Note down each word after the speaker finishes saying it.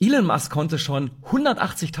Elon Musk konnte schon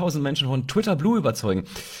 180.000 Menschen von Twitter Blue überzeugen.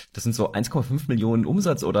 Das sind so 1,5 Millionen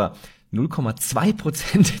Umsatz oder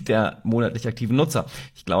 0,2% der monatlich aktiven Nutzer.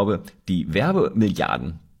 Ich glaube, die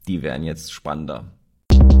Werbemilliarden, die wären jetzt spannender.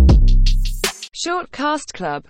 Shortcast Club.